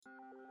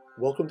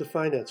Welcome to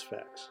Finance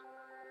Facts.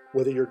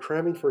 Whether you're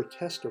cramming for a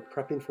test or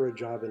prepping for a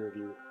job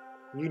interview,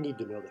 you need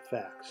to know the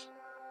facts.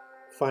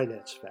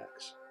 Finance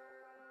Facts.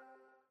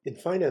 In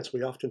finance,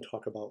 we often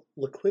talk about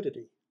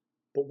liquidity,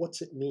 but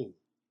what's it mean?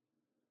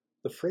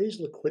 The phrase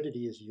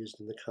liquidity is used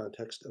in the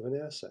context of an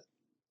asset.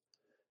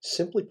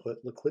 Simply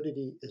put,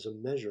 liquidity is a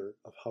measure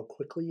of how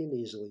quickly and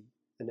easily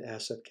an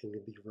asset can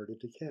be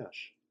converted to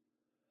cash.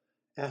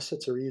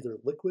 Assets are either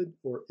liquid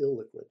or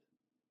illiquid.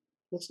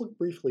 Let's look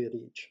briefly at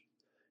each.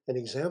 An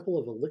example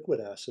of a liquid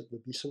asset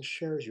would be some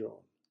shares you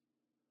own.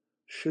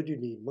 Should you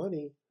need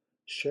money,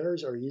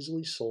 shares are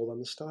easily sold on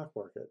the stock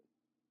market.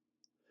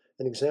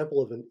 An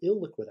example of an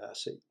illiquid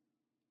asset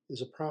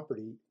is a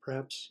property,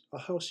 perhaps a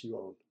house you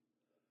own.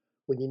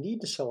 When you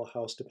need to sell a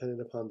house depending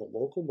upon the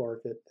local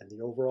market and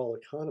the overall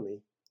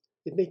economy,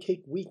 it may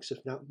take weeks, if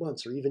not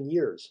months, or even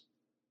years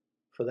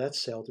for that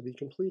sale to be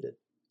completed.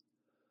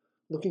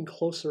 Looking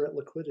closer at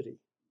liquidity,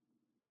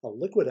 a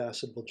liquid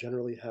asset will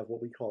generally have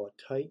what we call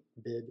a tight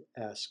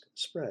bid-ask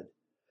spread.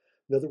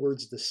 In other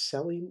words, the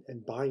selling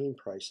and buying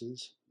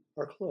prices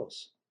are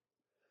close.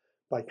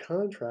 By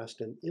contrast,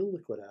 an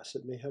illiquid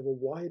asset may have a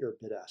wider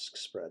bid-ask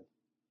spread,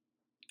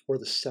 or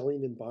the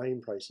selling and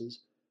buying prices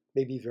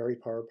may be very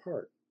far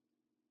apart.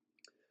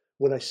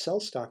 When I sell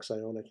stocks I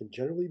own, I can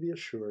generally be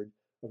assured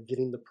of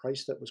getting the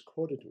price that was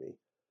quoted to me.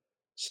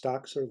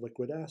 Stocks are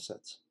liquid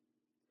assets.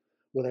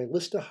 When I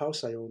list a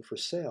house I own for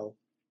sale,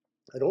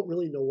 I don't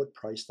really know what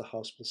price the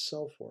house will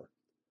sell for.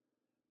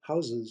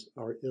 Houses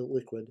are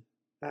illiquid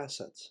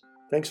assets.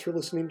 Thanks for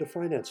listening to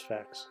Finance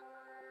Facts.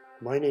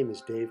 My name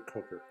is Dave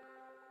Coker.